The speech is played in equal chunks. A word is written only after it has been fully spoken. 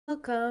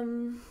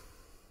Welcome.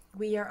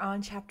 We are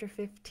on chapter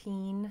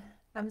 15.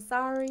 I'm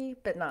sorry,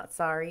 but not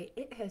sorry.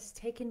 It has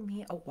taken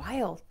me a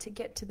while to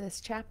get to this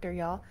chapter,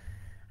 y'all.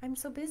 I'm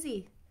so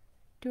busy.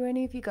 Do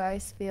any of you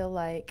guys feel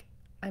like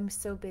I'm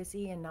so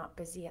busy and not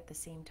busy at the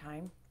same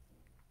time?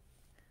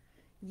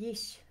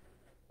 Yeesh.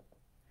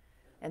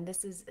 And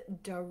this is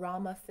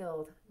drama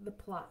filled. The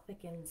plot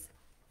thickens.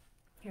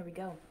 Here we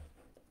go.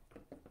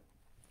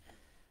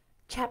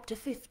 Chapter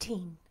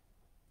 15.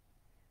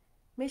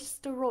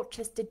 Mr.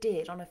 Rochester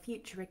did, on a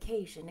future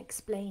occasion,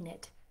 explain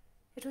it.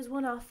 It was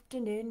one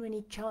afternoon when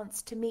he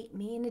chanced to meet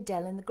me and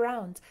Adele in the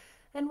grounds,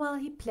 and while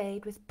he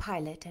played with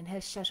Pilot and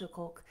her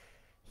shuttlecock,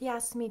 he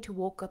asked me to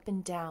walk up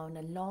and down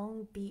a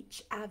long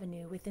beech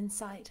avenue within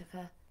sight of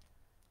her.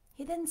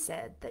 He then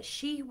said that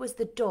she was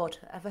the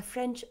daughter of a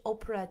French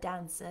opera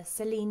dancer,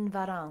 Céline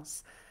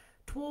Varens,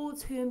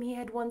 towards whom he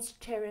had once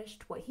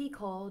cherished what he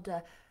called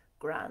a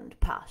grand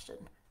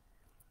passion.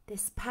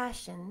 This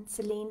passion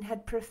Céline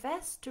had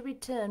professed to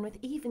return with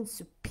even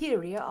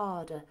superior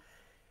ardour.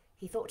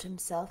 He thought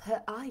himself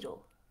her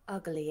idol,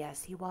 ugly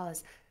as he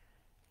was.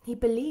 He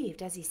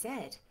believed, as he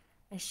said,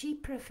 and she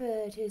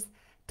preferred his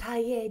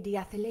taille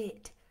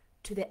d'athlète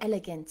to the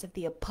elegance of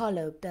the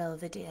Apollo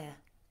Belvedere.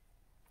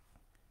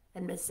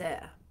 And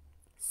Monsieur,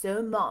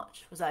 so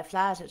much was I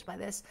flattered by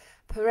this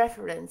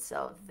preference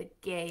of the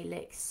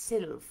Gaelic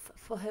sylph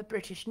for her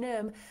British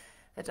gnome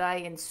that I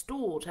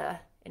installed her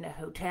in a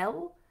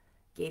hotel,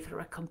 gave her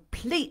a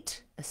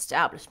complete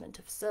establishment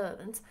of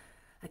servants,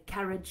 a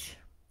carriage,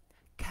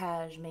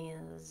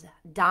 cashmeres,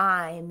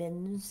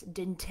 diamonds,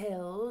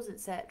 dentelles,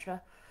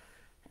 etc.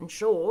 In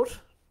short,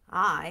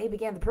 I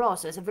began the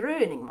process of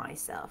ruining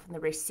myself in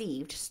the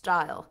received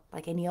style,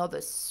 like any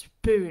other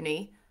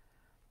spoony.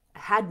 I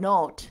had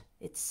not,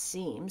 it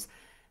seems,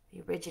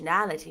 the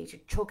originality to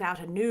chalk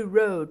out a new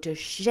road to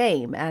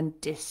shame and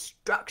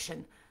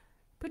destruction,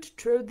 but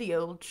trod the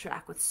old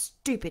track with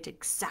stupid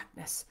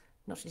exactness,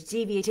 not to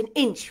deviate an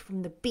inch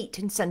from the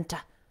beaten centre.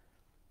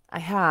 I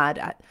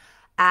had,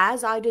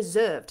 as I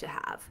deserved to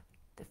have,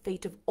 the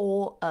fate of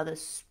all other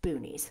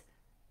spoonies.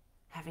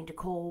 Having to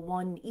call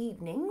one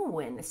evening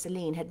when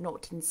Céline had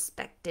not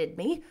inspected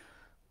me,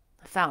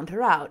 I found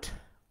her out,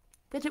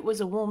 that it was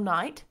a warm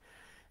night,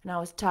 and I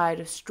was tired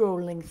of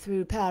strolling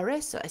through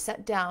Paris, so I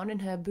sat down in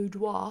her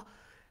boudoir,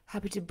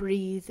 happy to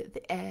breathe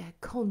the air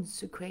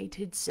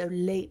consecrated so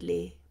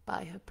lately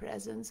by her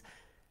presence.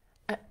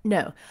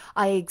 No,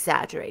 I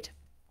exaggerate.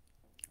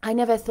 I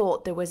never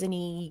thought there was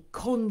any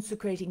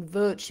consecrating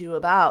virtue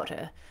about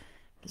her.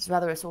 It was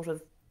rather a sort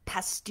of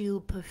pastille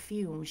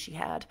perfume she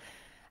had,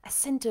 a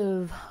scent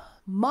of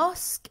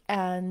musk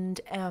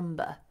and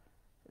amber,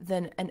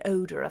 than an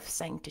odour of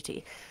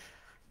sanctity.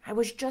 I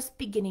was just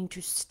beginning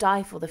to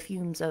stifle the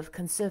fumes of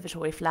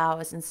conservatory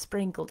flowers and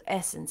sprinkled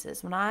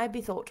essences when I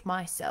bethought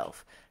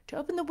myself to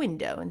open the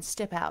window and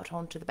step out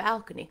onto the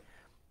balcony.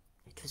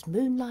 It was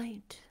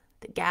moonlight,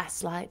 the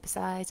gaslight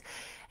besides,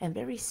 and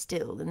very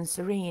still and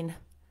serene.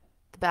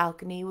 The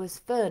balcony was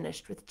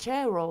furnished with a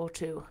chair or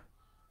two.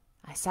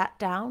 I sat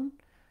down,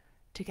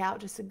 took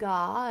out a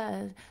cigar,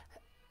 and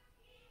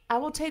I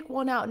will take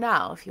one out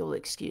now, if you'll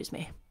excuse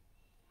me.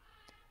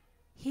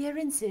 Here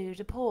ensued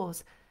a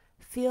pause,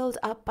 filled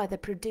up by the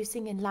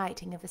producing and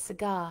lighting of a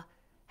cigar.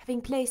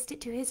 Having placed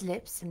it to his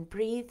lips and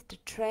breathed a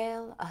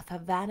trail of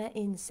Havana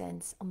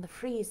incense on the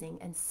freezing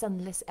and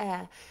sunless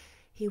air,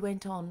 he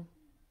went on.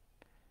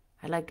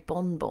 I liked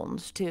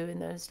bonbons, too, in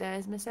those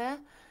days, monsieur,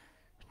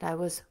 and I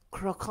was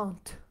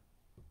croquant.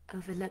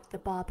 Overlooked the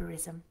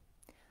barbarism.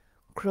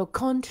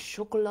 Croquant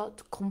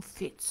chocolat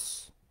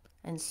confits,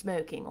 and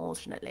smoking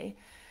alternately,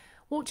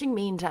 watching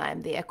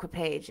meantime the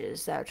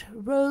equipages that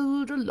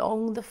rolled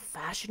along the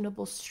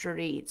fashionable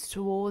streets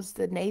towards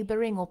the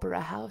neighbouring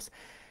opera house,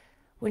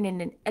 when in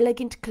an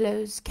elegant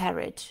closed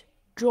carriage,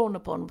 drawn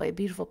upon by a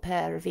beautiful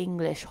pair of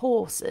English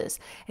horses,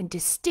 and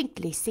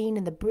distinctly seen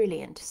in the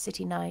brilliant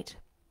city night,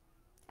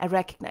 I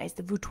recognized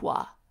the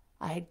vouttoir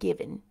I had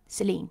given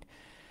Céline.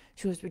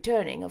 She was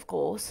returning, of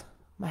course.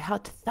 My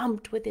heart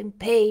thumped with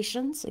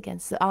impatience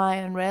against the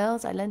iron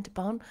rails I leant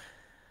upon.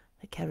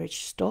 The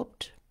carriage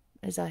stopped,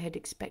 as I had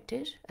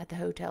expected, at the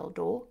hotel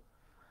door.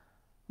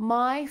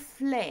 My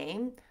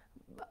flame,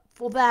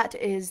 for that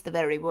is the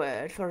very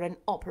word for an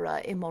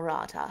opera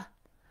immorata,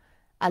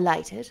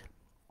 alighted,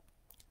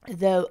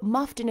 though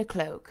muffed in a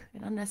cloak,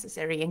 an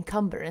unnecessary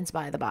encumbrance,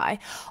 by the by,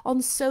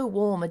 on so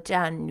warm a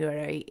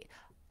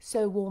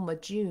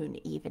June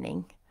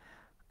evening.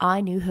 I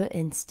knew her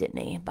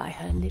instantly by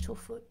her little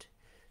foot,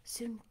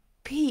 soon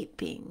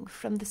peeping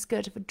from the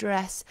skirt of a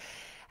dress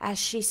as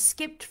she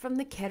skipped from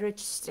the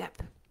carriage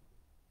step.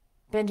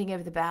 Bending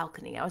over the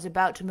balcony, I was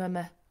about to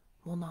murmur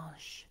 "Mon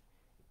ange,"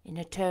 in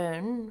a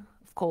tone,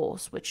 of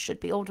course, which should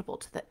be audible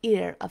to the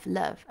ear of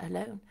love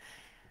alone,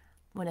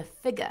 when a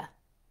figure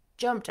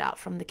jumped out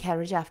from the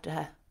carriage after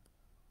her,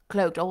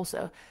 cloaked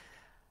also,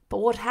 but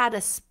what had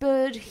a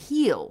spurred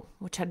heel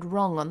which had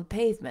rung on the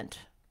pavement,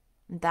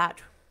 and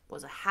that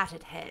was a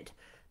hatted head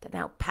that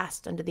now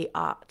passed under the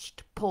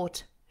arched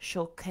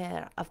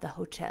porte-cochere of the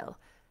hotel.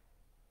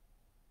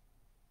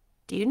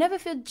 Do you never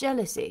feel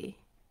jealousy,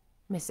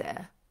 Miss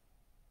Eyre?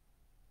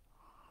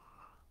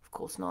 Of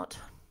course not.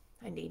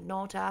 I need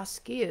not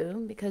ask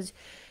you, because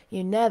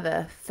you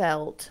never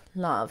felt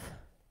love.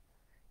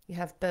 You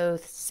have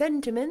both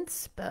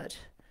sentiments, but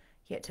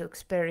yet to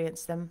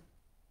experience them.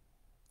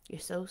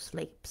 Your soul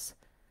sleeps.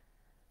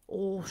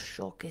 All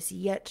shock is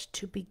yet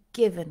to be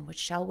given which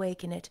shall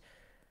waken it.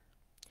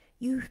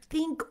 You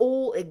think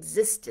all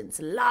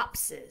existence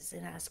lapses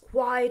in as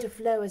quiet a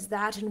flow as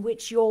that in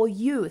which your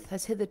youth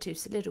has hitherto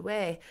slid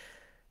away,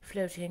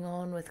 floating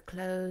on with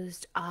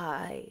closed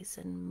eyes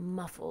and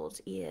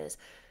muffled ears.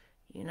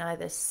 You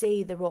neither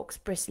see the rocks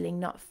bristling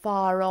not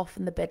far off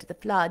in the bed of the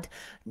flood,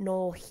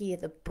 nor hear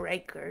the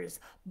breakers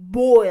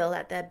boil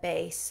at their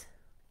base.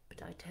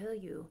 But I tell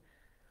you,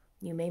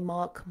 you may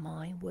mark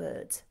my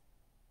words,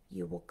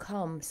 you will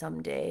come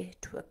some day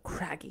to a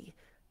craggy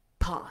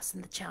pass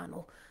in the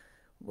channel,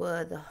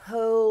 where the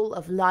whole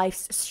of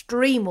life's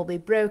stream will be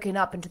broken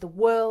up into the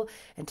whirl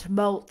and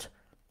tumult,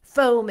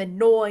 foam and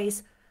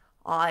noise.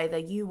 Either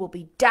you will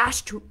be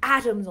dashed to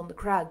atoms on the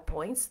crag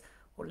points,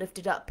 or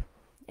lifted up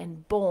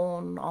and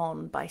borne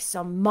on by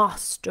some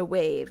master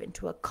wave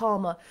into a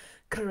calmer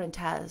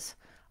current as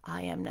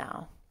I am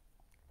now.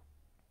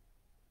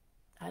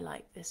 I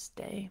like this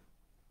day.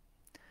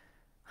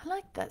 I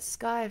like that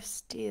sky of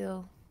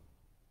steel.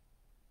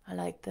 I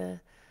like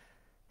the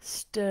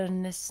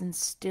sternness and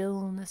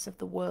stillness of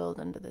the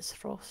world under this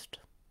frost.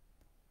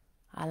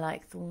 I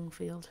like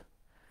Thornfield,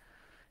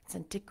 its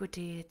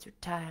antiquity, its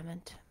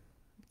retirement,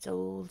 its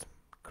old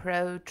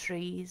crow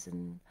trees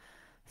and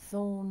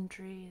thorn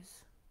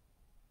trees,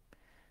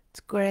 its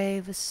grey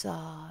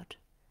facade,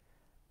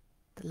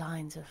 the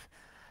lines of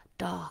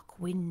dark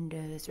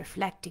windows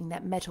reflecting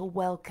that metal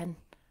welkin.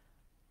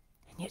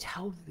 And yet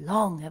how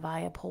long have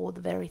I abhorred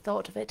the very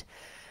thought of it,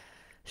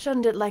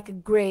 shunned it like a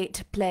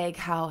great plague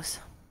house.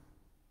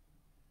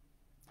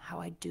 How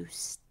I do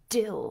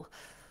still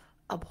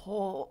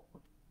abhor.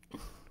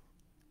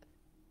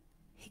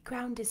 He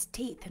ground his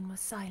teeth and was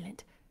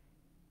silent.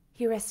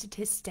 He rested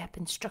his step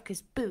and struck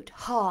his boot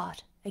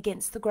hard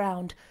against the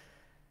ground.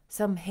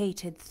 Some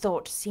hated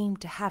thought seemed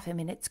to have him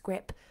in its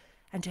grip,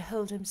 and to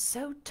hold him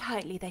so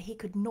tightly that he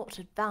could not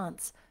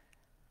advance.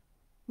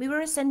 We were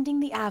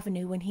ascending the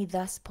avenue when he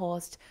thus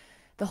paused.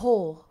 The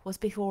hall was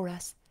before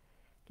us.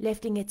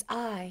 Lifting its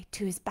eye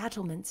to his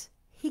battlements,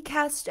 he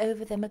cast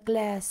over them a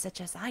glare such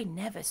as I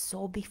never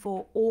saw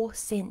before or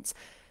since.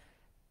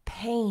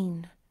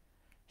 Pain,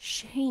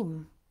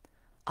 shame,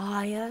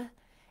 ire,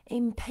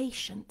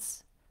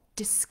 impatience,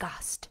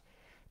 disgust,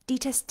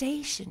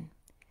 detestation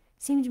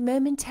seemed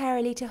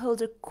momentarily to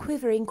hold a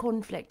quivering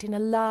conflict in a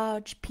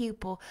large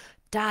pupil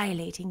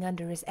dilating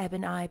under his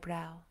ebon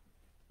eyebrow.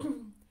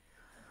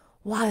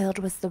 Wild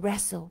was the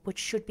wrestle which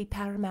should be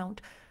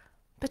paramount,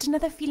 but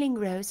another feeling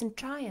rose and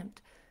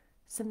triumphed,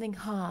 something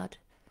hard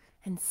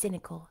and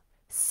cynical,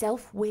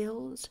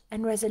 self-willed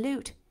and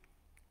resolute.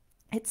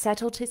 It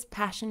settled his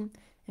passion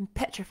and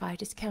petrified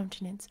his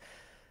countenance.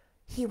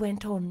 He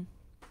went on.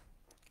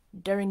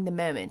 During the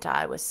moment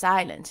I was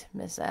silent,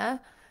 Miss Eyre,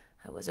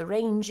 I was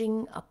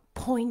arranging a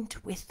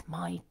point with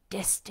my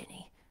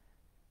destiny.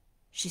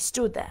 She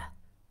stood there,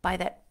 by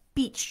that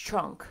beech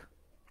trunk,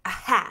 a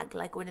hag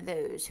like one of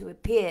those who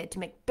appeared to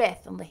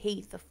Macbeth on the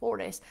heath of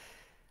Forres.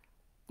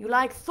 You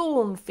like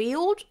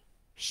Thornfield?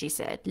 She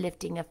said,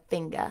 lifting a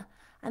finger,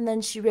 and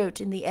then she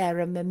wrote in the air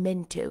a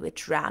memento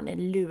which ran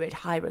in lurid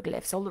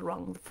hieroglyphs all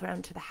along the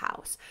front of the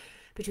house,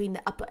 between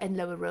the upper and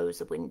lower rows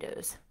of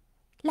windows.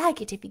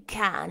 Like it if you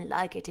can,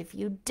 like it if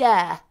you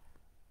dare.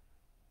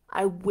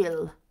 I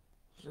will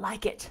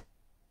like it,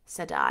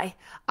 said I.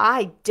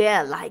 I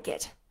dare like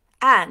it.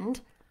 And,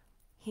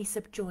 he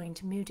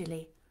subjoined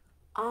moodily,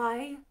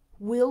 I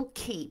will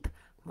keep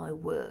my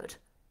word.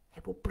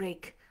 I will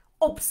break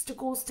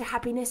obstacles to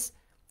happiness,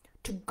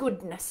 to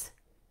goodness.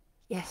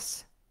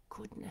 Yes,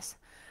 goodness.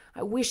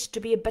 I wish to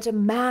be a better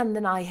man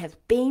than I have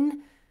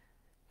been,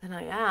 than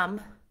I am.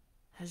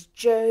 As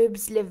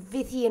Job's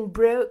Levithian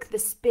broke the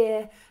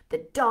spear,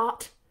 the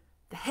dart,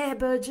 the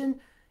hair-burgeon,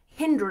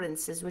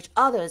 hindrances which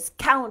others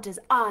count as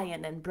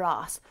iron and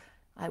brass,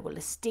 I will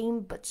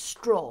esteem but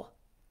straw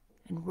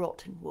and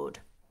rotten wood.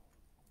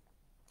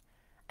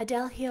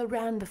 Adelhia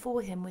ran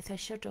before him with her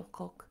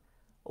shuttlecock.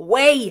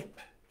 Away!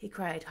 He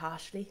cried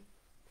harshly.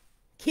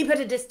 Keep at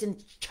a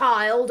distance,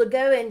 child, or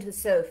go into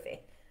Sophie.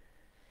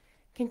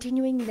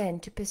 Continuing then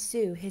to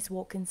pursue his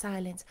walk in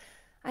silence,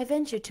 I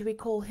ventured to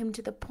recall him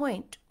to the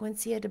point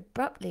whence he had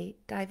abruptly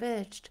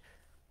diverged.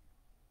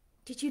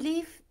 Did you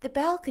leave the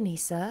balcony,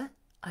 sir?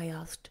 I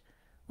asked,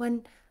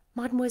 when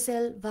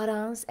Mademoiselle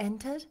Varens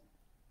entered.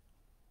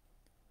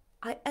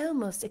 I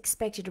almost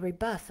expected a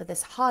rebuff for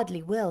this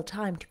hardly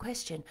well-timed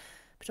question,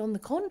 but on the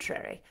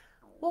contrary,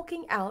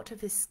 walking out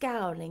of his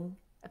scowling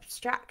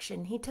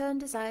abstraction, he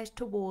turned his eyes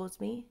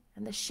towards me,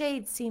 and the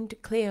shade seemed to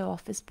clear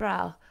off his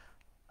brow.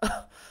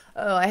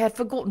 Oh, I had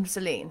forgotten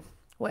Celine.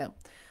 Well,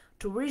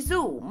 to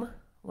resume,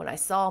 when I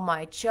saw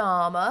my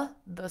charmer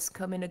thus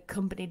come in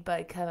accompanied by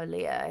a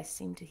cavalier, I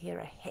seemed to hear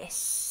a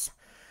hiss,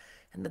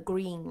 and the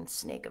green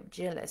snake of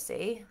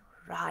jealousy,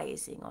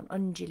 rising on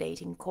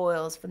undulating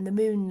coils from the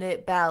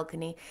moonlit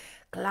balcony,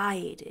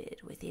 glided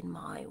within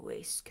my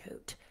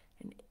waistcoat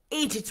and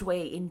ate its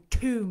way in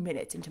 2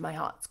 minutes into my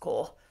heart's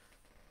core.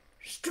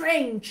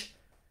 "Strange!"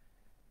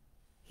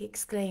 he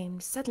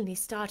exclaimed, suddenly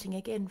starting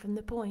again from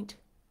the point.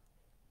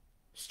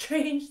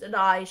 "Strange that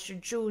I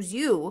should choose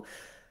you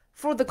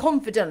for the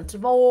confidant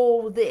of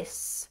all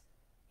this,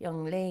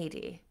 young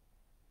lady.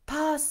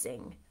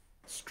 Passing.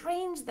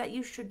 Strange that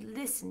you should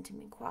listen to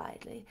me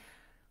quietly,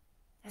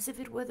 as if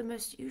it were the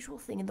most usual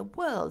thing in the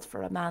world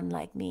for a man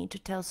like me to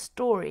tell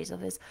stories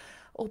of his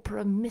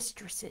opera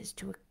mistresses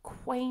to a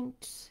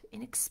quaint,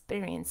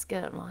 inexperienced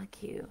girl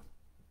like you.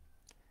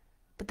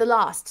 But the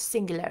last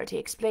singularity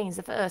explains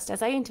the first,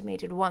 as I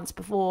intimated once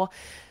before.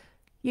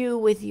 You,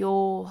 with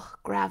your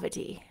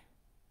gravity,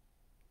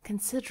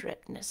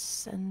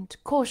 considerateness, and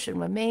caution,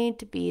 were made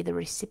to be the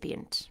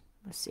recipient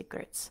of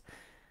secrets.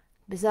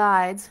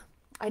 Besides,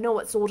 I know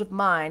what sort of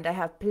mind I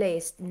have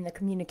placed in the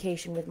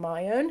communication with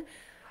my own.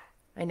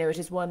 I know it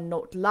is one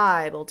not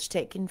liable to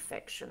take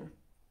infection.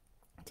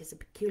 It is a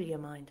peculiar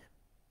mind.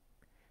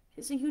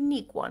 It is a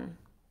unique one.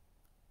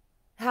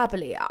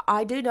 Happily,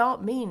 I do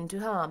not mean to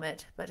harm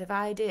it, but if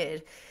I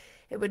did,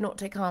 it would not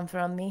take harm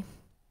from me.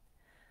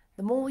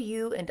 The more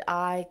you and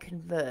I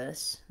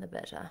converse, the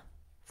better.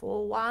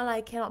 For while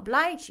I cannot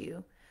blight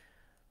you,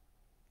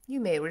 you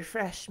may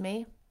refresh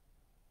me."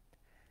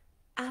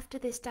 After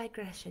this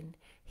digression,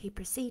 he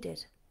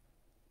proceeded.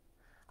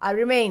 "I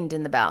remained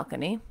in the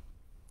balcony.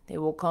 They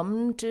will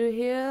come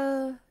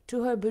to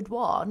her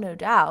boudoir, no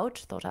doubt,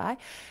 thought I.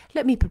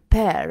 Let me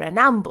prepare an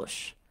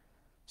ambush.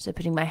 So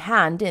putting my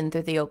hand in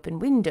through the open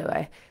window,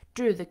 I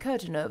drew the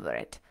curtain over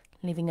it,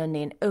 leaving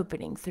only an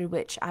opening through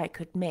which I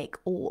could make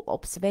all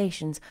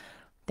observations.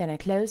 Then I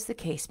closed the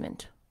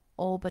casement,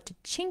 all but a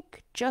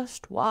chink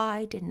just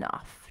wide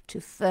enough to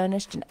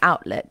furnish an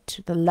outlet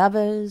to the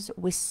lovers'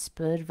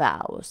 whispered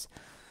vows.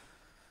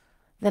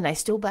 Then I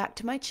stole back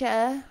to my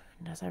chair,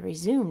 and as I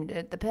resumed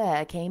it, the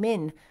pair came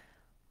in.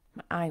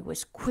 My eye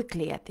was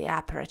quickly at the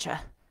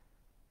aperture.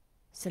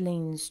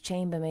 Celine's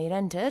chambermaid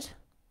entered,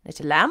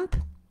 lit a lamp,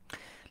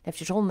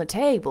 left it on the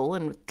table,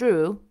 and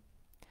withdrew.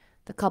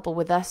 The couple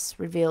with us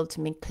revealed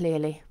to me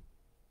clearly.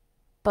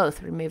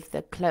 Both removed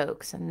their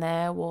cloaks, and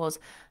there was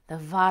the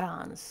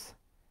Varans,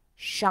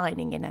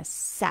 shining in a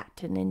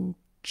satin and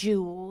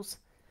jewels.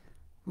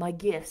 My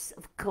gifts,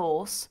 of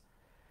course.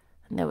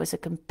 And there was a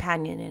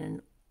companion in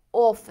an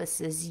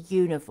officer's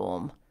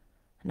uniform,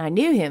 and I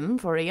knew him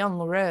for a young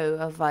roe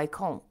of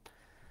Vicomte,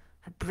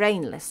 a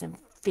brainless and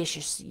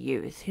vicious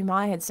youth whom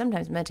I had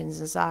sometimes met in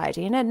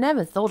society and had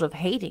never thought of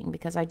hating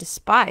because I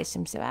despised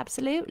him so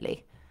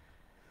absolutely.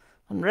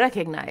 On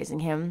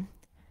recognizing him,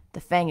 the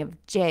fang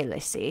of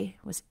jealousy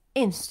was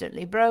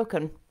instantly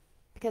broken,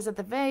 because at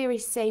the very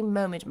same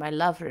moment my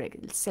love for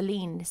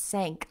Celine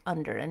sank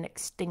under an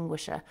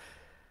extinguisher.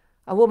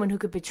 A woman who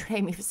could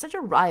betray me for such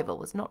a rival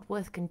was not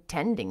worth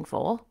contending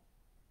for.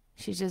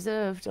 She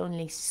deserved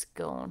only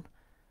scorn.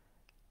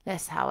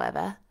 Less,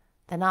 however,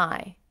 than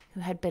I,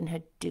 who had been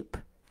her dupe.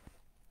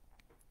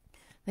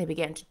 They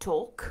began to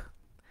talk.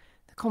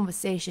 The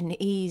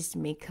conversation eased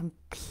me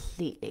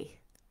completely.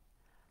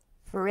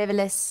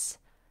 Frivolous,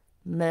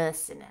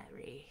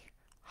 mercenary,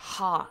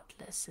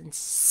 heartless, and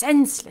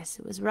senseless,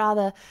 it was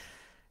rather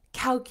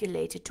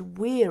calculated to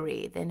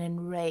weary than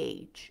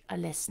enrage a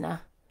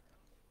listener.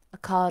 A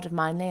card of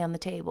mine lay on the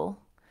table.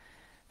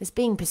 This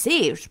being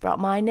perceived brought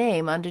my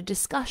name under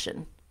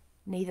discussion.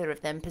 Neither of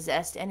them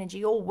possessed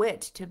energy or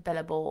wit to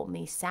bellabore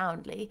me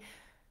soundly.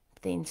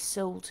 They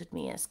insulted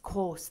me as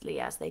coarsely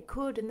as they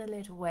could in their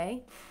little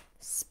way,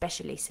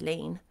 especially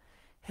Celine,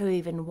 who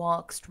even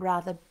waxed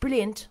rather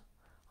brilliant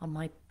on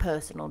my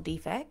personal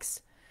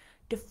defects.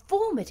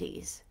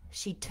 Deformities,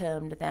 she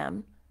termed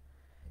them.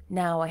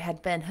 Now I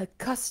had been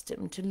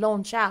accustomed to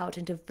launch out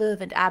into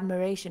fervent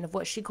admiration of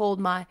what she called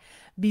my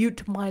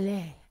beauté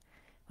mêlée,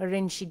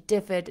 wherein she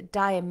differed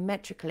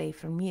diametrically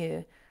from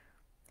you,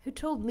 who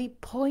told me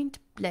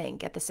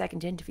point-blank at the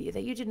second interview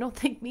that you did not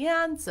think me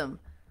handsome.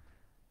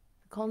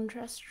 The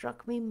contrast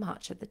struck me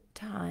much at the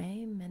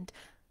time, and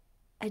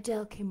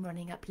Adele came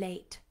running up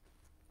late.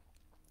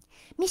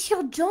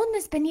 "Monsieur John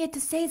has been here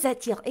to say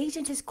that your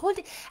agent has called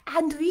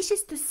and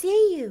wishes to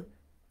see you."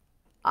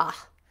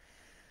 "Ah,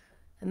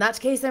 in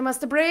that case I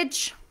must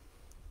abridge."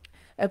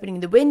 Opening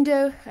the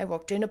window, I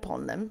walked in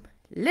upon them,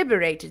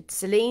 liberated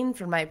Celine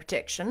from my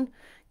protection,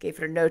 gave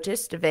her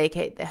notice to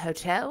vacate the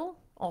hotel,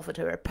 offered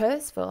her a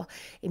purse for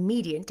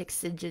immediate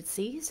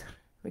exigencies,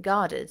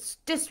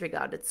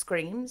 disregarded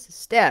screams,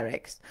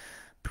 hysterics,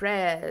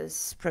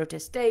 prayers,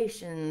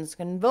 protestations,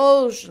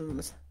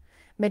 convulsions,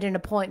 made an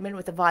appointment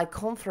with the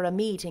Vicomte for a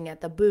meeting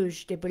at the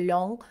Bouge de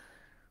Boulogne.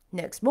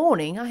 Next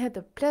morning I had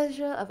the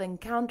pleasure of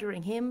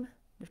encountering him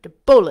with a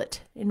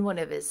bullet in one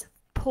of his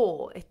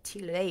poor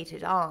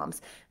etiolated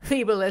arms,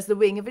 feeble as the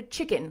wing of a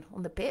chicken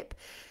on the pip,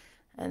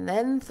 and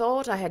then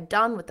thought I had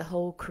done with the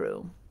whole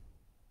crew.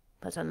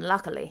 But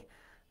unluckily,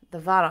 the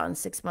Varan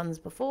 6 months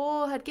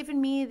before had given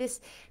me this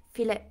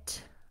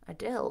fillette,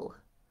 Adele,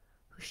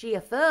 who she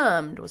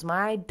affirmed was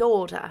my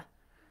daughter.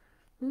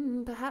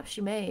 Perhaps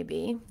she may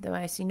be, though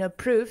I see no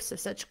proofs of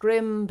such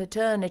grim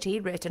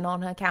paternity written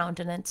on her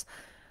countenance.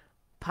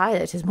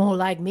 Pilot is more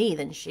like me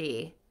than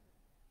she.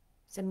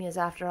 Some years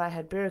after I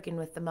had broken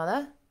with the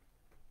mother,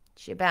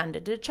 she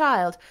abandoned her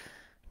child,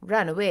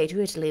 ran away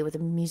to Italy with a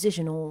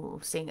musician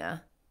or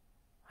singer.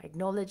 I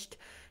acknowledged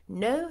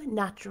no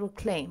natural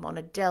claim on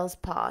Adele's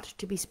part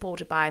to be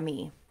supported by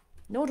me,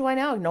 nor do I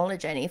now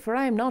acknowledge any, for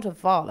I am not her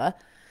father,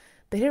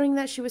 but hearing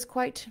that she was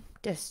quite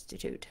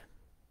destitute,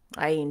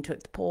 I e'en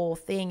took the poor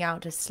thing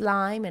out of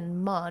slime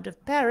and mud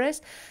of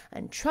Paris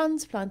and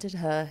transplanted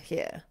her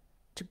here,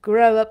 to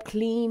grow up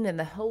clean in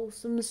the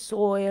wholesome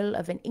soil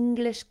of an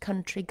English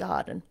country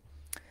garden.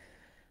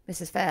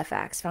 Mrs.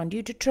 Fairfax found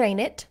you to train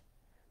it,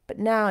 but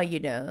now you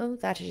know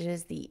that it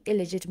is the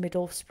illegitimate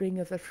offspring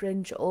of a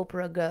French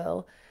opera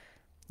girl.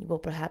 You will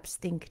perhaps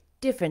think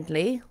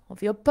differently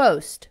of your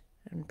post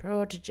and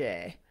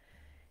protege.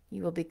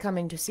 You will be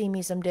coming to see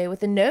me some day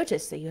with a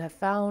notice that you have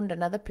found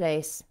another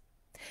place,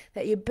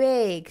 that you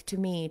beg to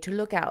me to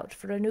look out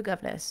for a new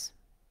governess.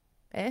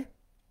 Eh?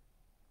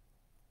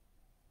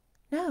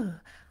 No,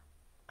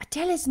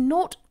 Adele is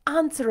not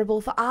answerable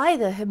for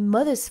either her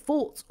mother's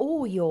faults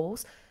or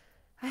yours.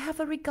 I have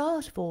a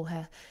regard for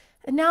her,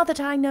 and now that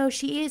I know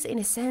she is, in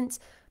a sense,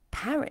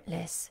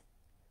 parentless,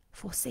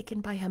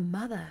 forsaken by her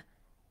mother,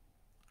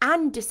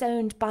 and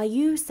disowned by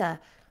you, sir,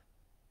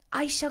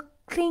 I shall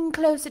cling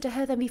closer to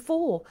her than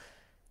before.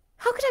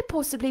 How could I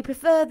possibly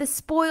prefer the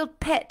spoiled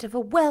pet of a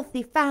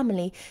wealthy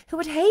family who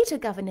would hate a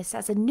governess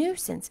as a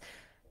nuisance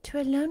to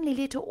a lonely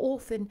little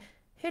orphan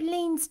who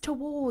leans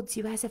towards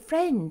you as a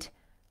friend?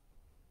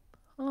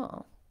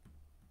 Oh,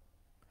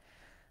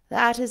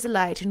 that is the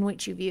light in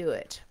which you view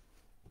it.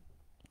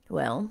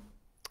 Well,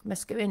 I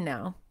must go in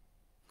now.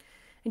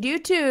 And you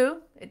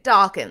too, it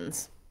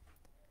darkens.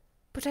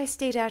 But I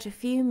stayed out a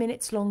few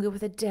minutes longer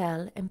with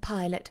Adele and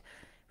Pilot,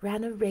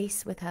 ran a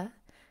race with her,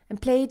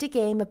 and played a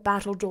game of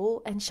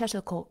battledore and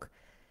shuttlecock.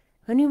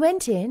 When we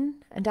went in,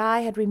 and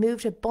I had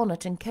removed her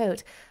bonnet and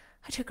coat,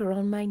 I took her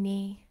on my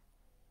knee,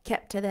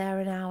 kept her there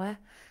an hour,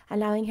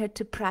 allowing her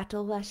to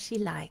prattle as she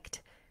liked,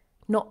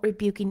 not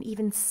rebuking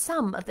even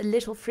some of the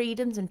little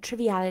freedoms and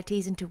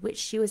trivialities into which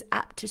she was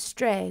apt to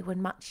stray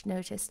when much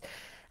noticed,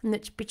 and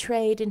which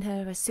betrayed in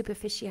her a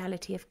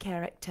superficiality of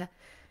character,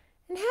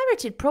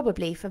 inherited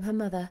probably from her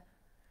mother,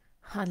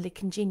 hardly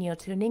congenial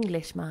to an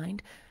English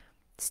mind.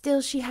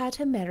 Still she had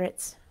her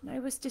merits, and I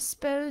was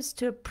disposed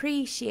to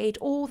appreciate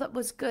all that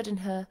was good in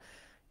her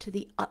to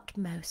the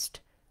utmost.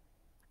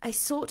 I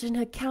sought in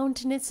her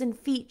countenance and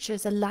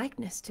features a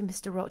likeness to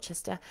Mr.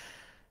 Rochester,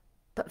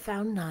 but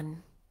found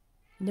none.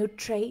 No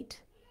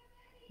trait,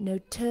 no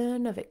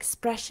turn of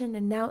expression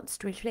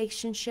announced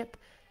relationship.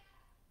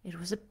 It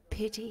was a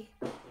pity.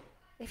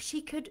 If she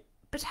could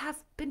but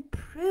have been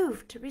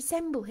proved to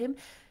resemble him,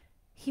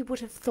 he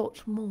would have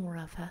thought more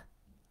of her.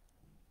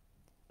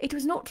 It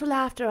was not till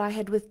after I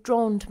had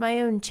withdrawn to my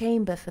own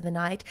chamber for the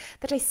night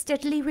that I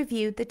steadily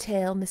reviewed the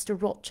tale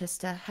Mr.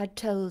 Rochester had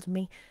told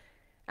me.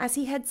 As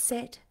he had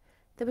said,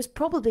 there was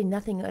probably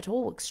nothing at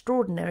all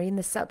extraordinary in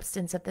the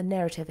substance of the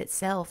narrative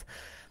itself.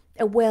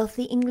 A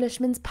wealthy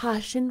Englishman's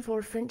passion for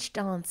a French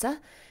dancer,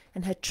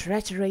 and her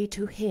treachery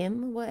to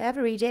him, were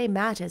everyday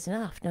matters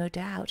enough, no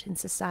doubt, in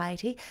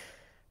society.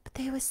 But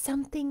there was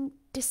something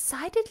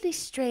decidedly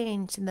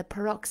strange in the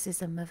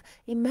paroxysm of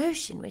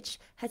emotion which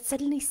had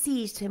suddenly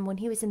seized him when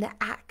he was in the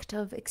act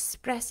of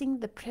expressing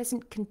the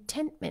present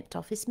contentment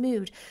of his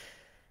mood,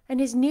 and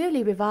his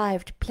newly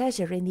revived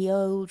pleasure in the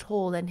old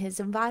hall and his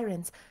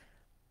environs.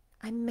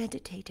 I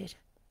meditated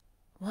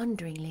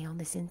wonderingly on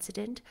this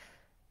incident,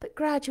 but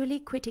gradually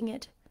quitting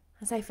it,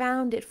 as I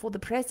found it for the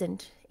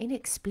present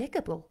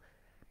inexplicable.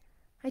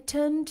 I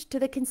turned to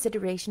the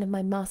consideration of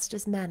my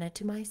master's manner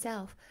to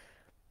myself.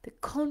 The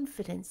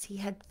confidence he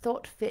had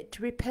thought fit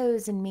to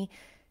repose in me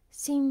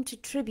seemed to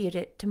tribute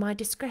it to my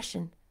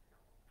discretion.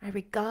 I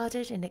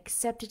regarded and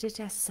accepted it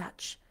as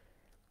such.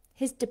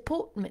 His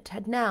deportment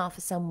had now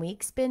for some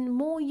weeks been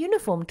more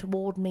uniform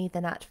toward me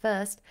than at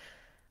first.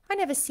 I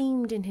never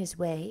seemed in his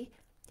way.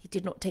 He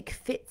did not take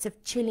fits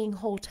of chilling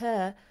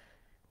hauteur.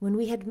 When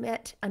we had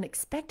met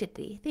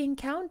unexpectedly, the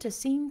encounter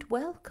seemed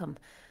welcome.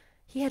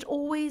 He had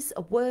always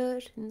a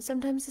word and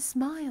sometimes a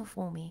smile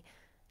for me.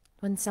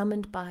 When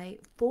summoned by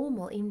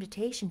formal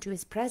invitation to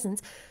his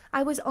presence,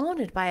 I was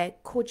honoured by a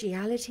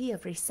cordiality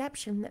of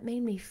reception that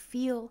made me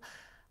feel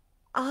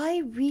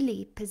I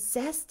really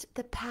possessed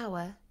the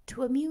power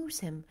to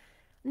amuse him,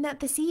 and that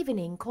this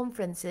evening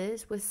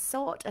conferences were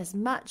sought as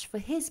much for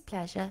his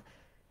pleasure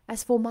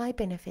as for my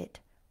benefit.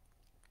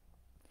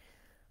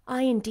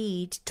 I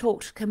indeed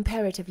talked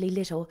comparatively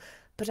little,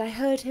 but I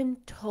heard him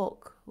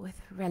talk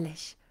with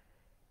relish.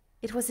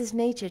 It was his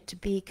nature to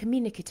be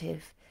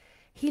communicative.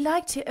 He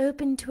liked to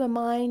open to a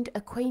mind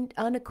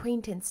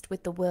unacquainted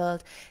with the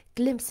world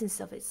glimpses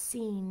of its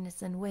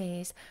scenes and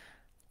ways.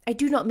 I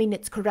do not mean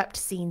its corrupt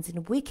scenes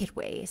and wicked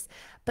ways,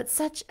 but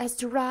such as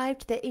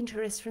derived their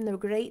interest from the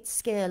great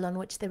scale on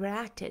which they were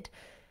acted,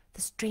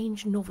 the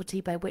strange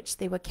novelty by which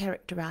they were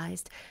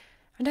characterized,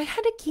 and I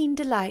had a keen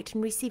delight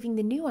in receiving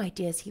the new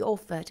ideas he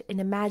offered, in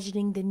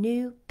imagining the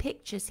new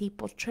pictures he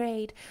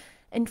portrayed,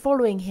 and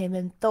following him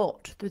in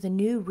thought through the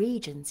new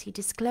regions he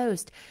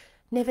disclosed,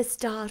 never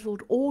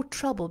startled or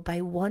troubled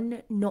by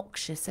one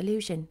noxious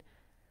illusion.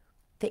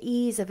 The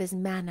ease of his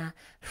manner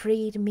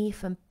freed me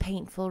from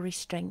painful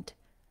restraint.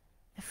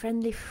 The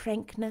friendly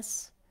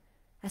frankness,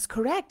 as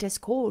correct as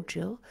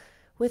cordial,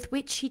 with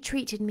which he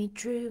treated me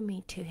drew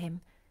me to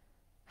him.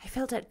 I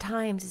felt at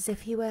times as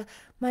if he were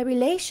my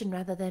relation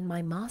rather than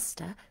my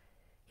master.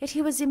 Yet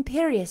he was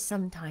imperious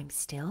sometimes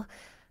still,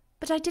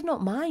 but I did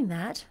not mind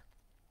that.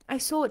 I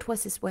saw it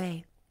was his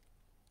way.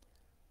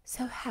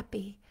 So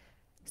happy,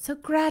 so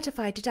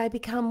gratified did I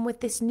become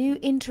with this new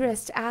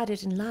interest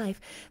added in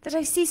life, that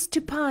I ceased to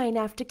pine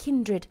after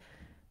kindred.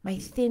 My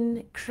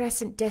thin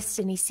crescent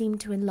destiny seemed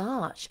to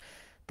enlarge.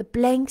 The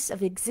blanks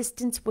of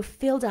existence were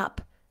filled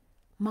up.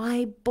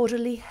 My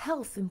bodily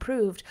health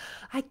improved.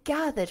 I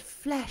gathered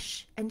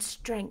flesh and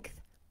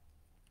strength.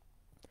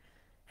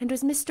 And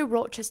was Mr.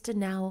 Rochester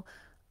now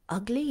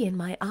ugly in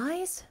my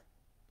eyes?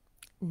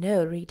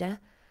 No, reader.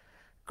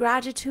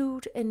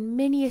 Gratitude and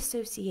many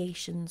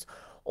associations,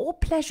 all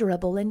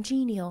pleasurable and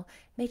genial,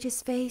 made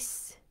his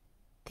face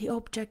the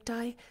object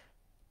I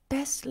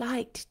best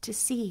liked to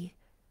see.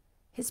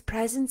 His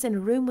presence in a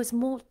room was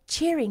more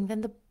cheering than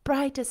the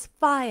brightest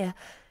fire.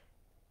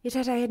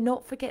 Yet I had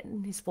not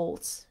forgotten his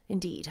faults.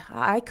 Indeed,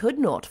 I could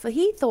not, for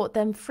he thought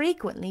them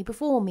frequently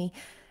before me.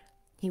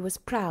 He was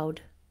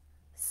proud,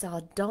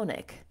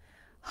 sardonic,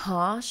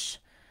 harsh,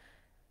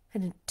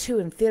 and to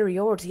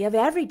inferiority of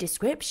every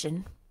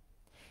description.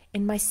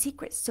 In my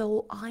secret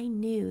soul I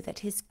knew that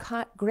his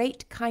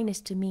great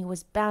kindness to me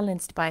was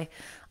balanced by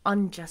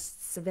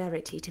unjust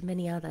severity to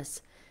many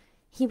others.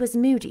 He was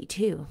moody,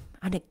 too,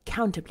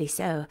 unaccountably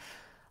so.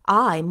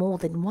 I, more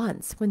than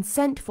once, when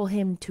sent for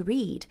him to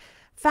read,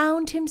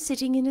 found him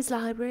sitting in his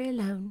library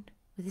alone,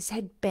 with his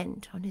head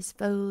bent on his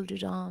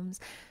folded arms,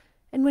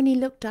 and when he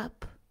looked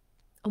up,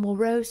 a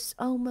morose,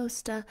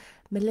 almost a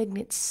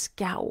malignant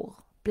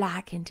scowl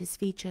blackened his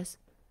features.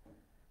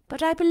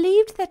 But I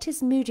believed that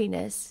his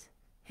moodiness,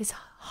 his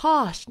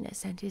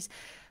harshness, and his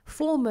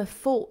former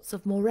faults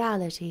of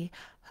morality,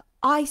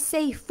 I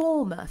say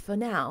former, for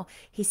now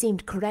he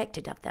seemed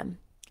corrected of them,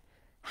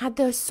 had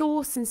their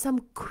source in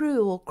some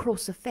cruel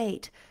cross of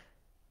fate.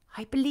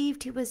 I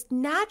believed he was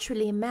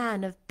naturally a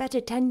man of better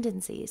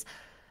tendencies,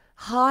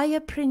 higher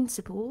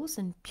principles,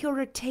 and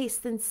purer tastes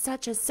than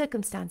such as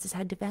circumstances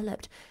had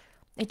developed,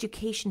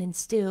 education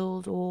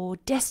instilled, or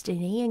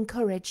destiny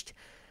encouraged.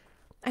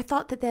 I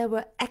thought that there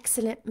were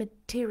excellent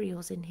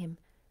materials in him,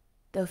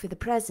 though for the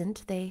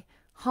present they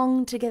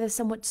hung together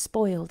somewhat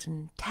spoiled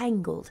and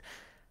tangled.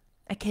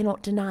 I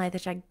cannot deny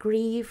that I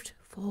grieved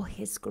for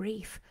his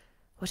grief,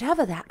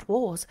 whatever that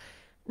was,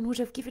 and would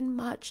have given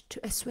much to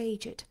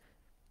assuage it.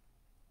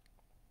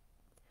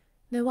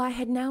 Though I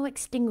had now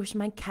extinguished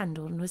my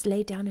candle and was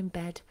laid down in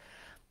bed,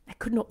 I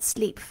could not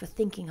sleep for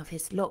thinking of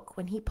his look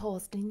when he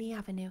paused in the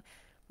avenue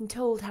and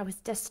told how his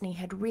destiny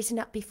had risen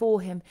up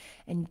before him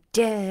and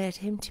dared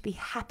him to be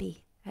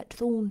happy at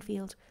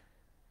Thornfield.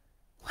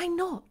 Why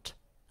not?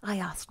 I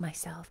asked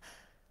myself.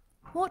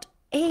 What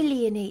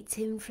alienates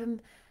him from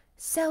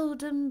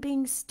seldom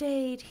being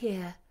stayed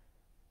here?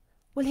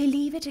 Will he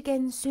leave it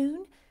again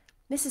soon?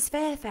 Mrs.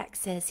 Fairfax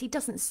says he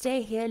doesn't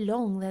stay here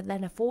longer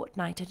than a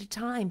fortnight at a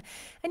time,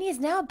 and he has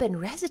now been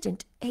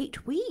resident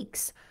 8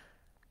 weeks.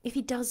 If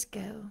he does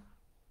go,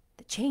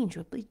 the change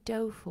will be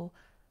doleful.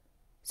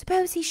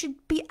 Suppose he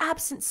should be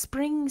absent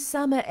spring,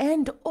 summer,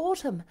 and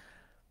autumn.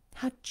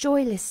 How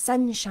joyless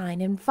sunshine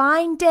and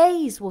fine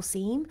days will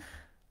seem!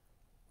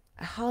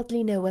 I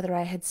hardly know whether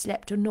I had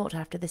slept or not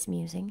after this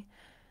musing.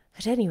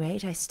 At any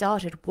rate, I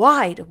started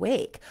wide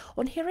awake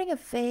on hearing a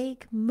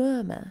vague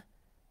murmur,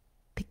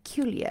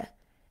 peculiar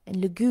and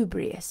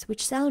lugubrious,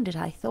 which sounded,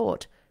 I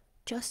thought,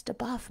 just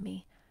above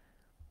me.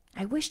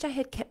 I wished I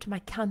had kept my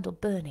candle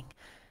burning.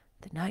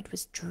 The night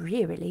was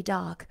drearily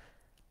dark.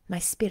 My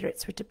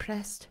spirits were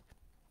depressed.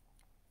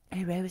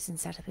 I rose and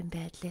sat up in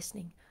bed,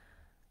 listening.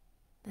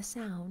 The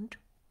sound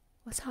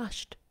was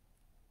hushed.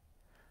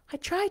 I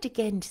tried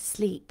again to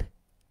sleep,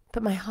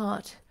 but my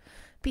heart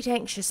beat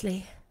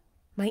anxiously.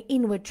 My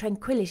inward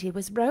tranquillity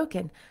was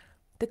broken.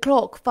 The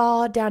clock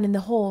far down in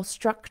the hall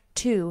struck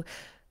 2.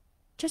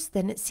 Just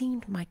then it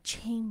seemed my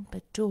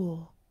chamber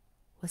door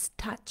was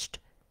touched,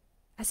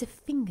 as if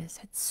fingers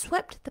had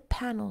swept the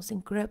panels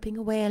and groping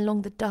away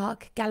along the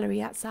dark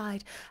gallery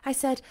outside. I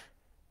said,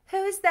 "Who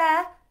is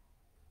there?"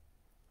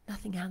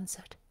 Nothing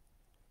answered.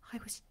 I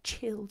was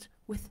chilled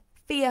with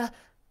fear.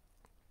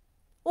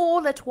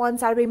 All at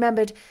once I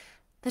remembered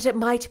that it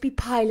might be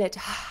Pilot,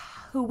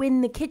 who,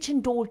 when the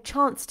kitchen door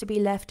chanced to be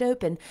left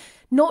open,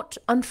 not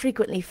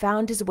unfrequently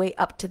found his way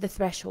up to the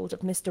threshold of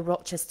Mr.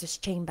 Rochester's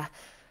chamber.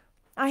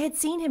 I had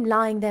seen him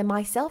lying there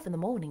myself in the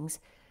mornings.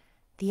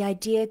 The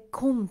idea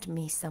calmed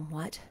me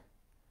somewhat.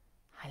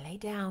 I lay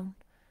down.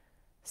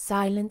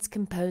 Silence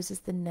composes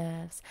the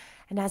nerves,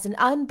 and as an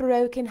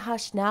unbroken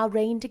hush now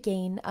reigned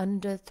again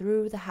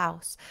through the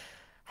house,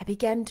 I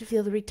began to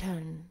feel the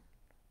return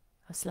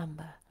of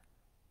slumber.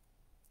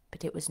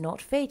 but it was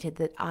not fated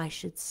that I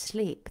should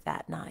sleep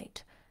that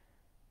night.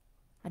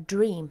 A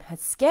dream had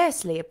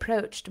scarcely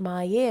approached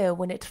my ear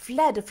when it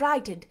fled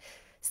affrighted,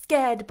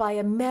 scared by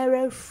a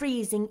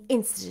marrow-freezing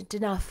incident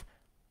enough.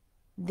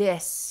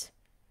 This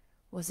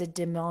was a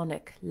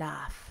demonic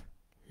laugh,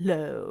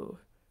 low,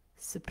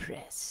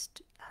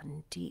 suppressed,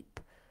 and deep,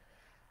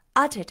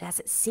 uttered as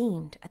it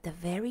seemed at the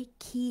very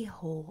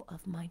keyhole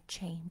of my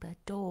chamber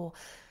door.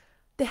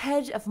 The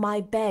head of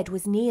my bed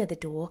was near the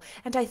door,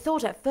 and I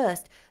thought at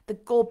first the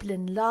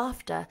goblin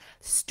laughter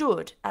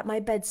stood at my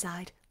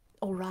bedside,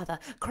 or rather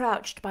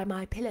crouched by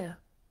my pillow.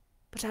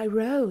 But I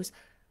rose,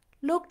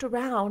 looked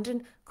around,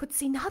 and could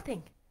see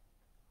nothing,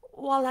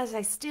 while as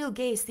I still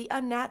gazed the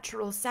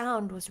unnatural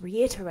sound was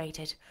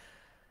reiterated,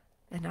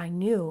 and I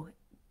knew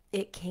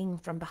it came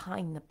from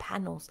behind the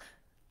panels.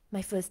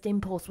 My first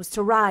impulse was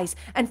to rise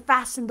and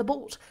fasten the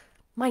bolt,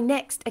 my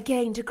next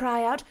again to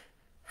cry out,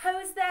 "Who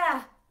is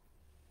there?"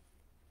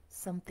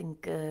 Something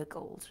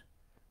gurgled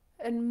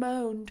and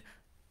moaned.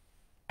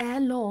 Ere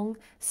long,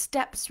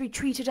 steps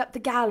retreated up the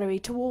gallery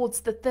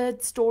towards the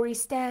third-story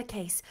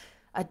staircase.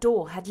 A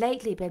door had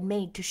lately been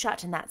made to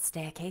shut in that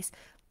staircase.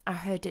 I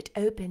heard it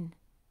open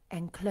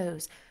and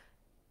close,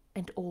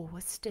 and all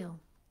was still.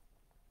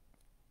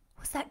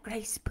 Was that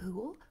Grace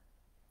Poole?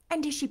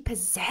 And is she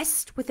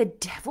possessed with a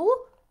devil?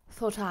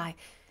 Thought I.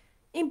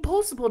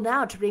 Impossible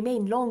now to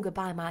remain longer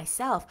by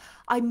myself.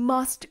 I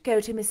must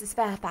go to Mrs.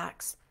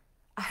 Fairfax.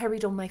 I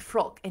hurried on my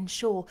frock and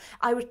shawl.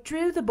 I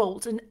withdrew the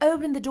bolt and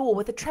opened the door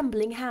with a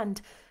trembling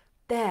hand.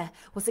 There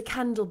was a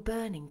candle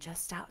burning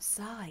just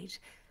outside,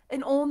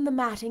 and on the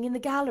matting in the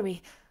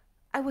gallery.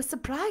 I was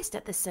surprised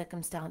at the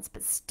circumstance,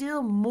 but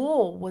still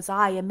more was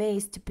I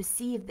amazed to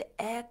perceive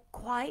the air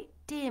quite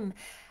dim,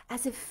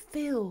 as if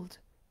filled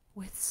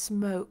with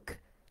smoke.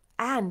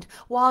 And,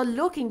 while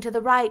looking to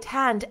the right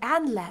hand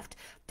and left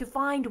to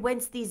find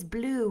whence these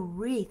blue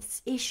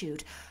wreaths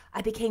issued,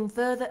 I became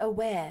further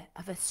aware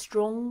of a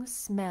strong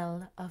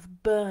smell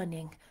of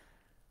burning.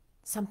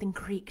 Something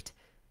creaked.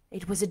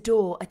 It was a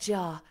door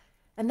ajar,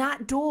 and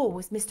that door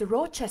was Mr.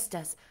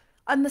 Rochester's,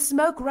 and the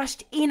smoke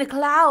rushed in a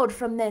cloud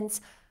from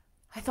thence.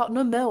 I thought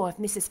no more of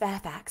Mrs.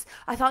 Fairfax.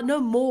 I thought no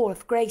more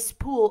of Grace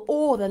Poole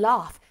or the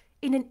laugh.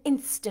 In an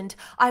instant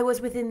I was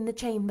within the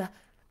chamber.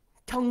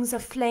 Tongues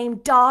of flame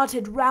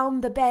darted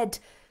round the bed.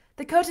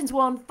 The curtains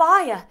were on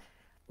fire.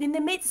 In the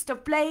midst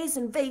of blaze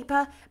and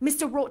vapour,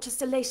 Mr.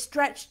 Rochester lay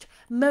stretched,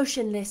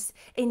 motionless,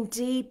 in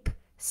deep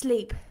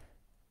sleep.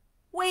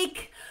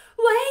 "Wake!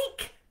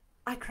 Wake!"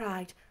 I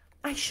cried.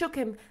 I shook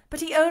him,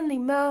 but he only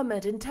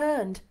murmured and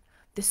turned.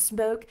 The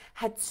smoke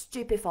had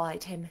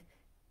stupefied him.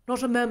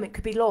 Not a moment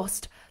could be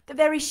lost. The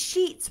very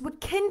sheets were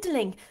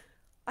kindling.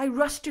 I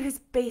rushed to his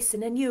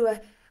basin and ewer.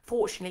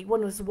 Fortunately,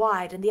 one was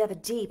wide and the other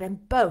deep,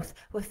 and both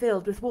were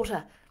filled with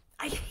water.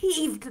 I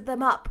heaved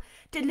them up,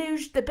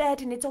 deluged the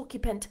bed and its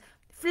occupant,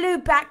 flew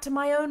back to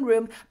my own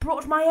room,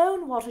 brought my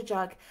own water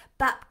jug,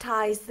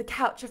 baptized the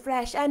couch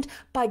afresh, and,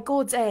 by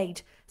God's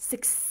aid,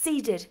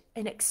 succeeded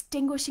in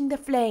extinguishing the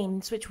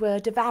flames which were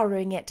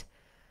devouring it.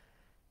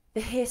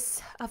 The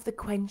hiss of the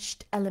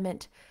quenched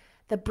element,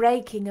 the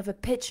breaking of a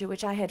pitcher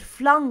which I had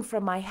flung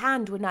from my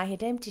hand when I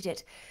had emptied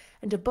it,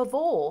 and above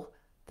all,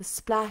 the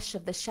splash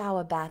of the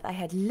shower bath I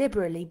had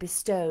liberally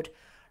bestowed,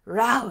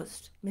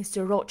 roused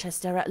Mr.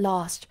 Rochester at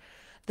last.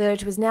 Though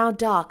it was now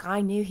dark, I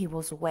knew he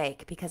was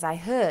awake, because I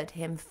heard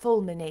him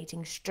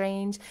fulminating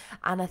strange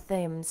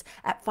anathemas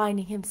at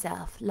finding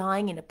himself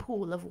lying in a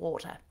pool of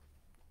water.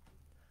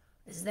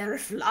 "Is there a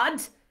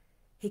flood?"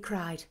 he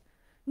cried.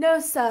 "No,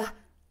 sir,"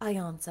 I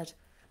answered,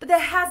 "but there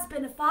has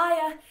been a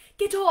fire.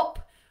 Get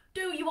up.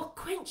 Do, you are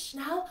quenched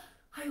now.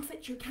 I will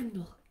fetch you a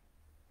candle."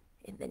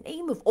 "In the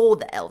name of all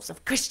the elves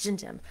of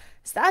Christendom,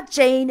 is that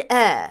Jane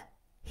Eyre?"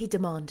 he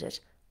demanded.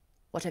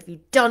 "What have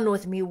you done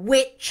with me,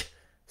 witch?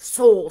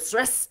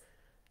 Sorceress?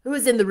 Who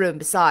is in the room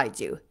besides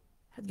you?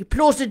 Have you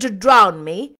plotted to drown me?"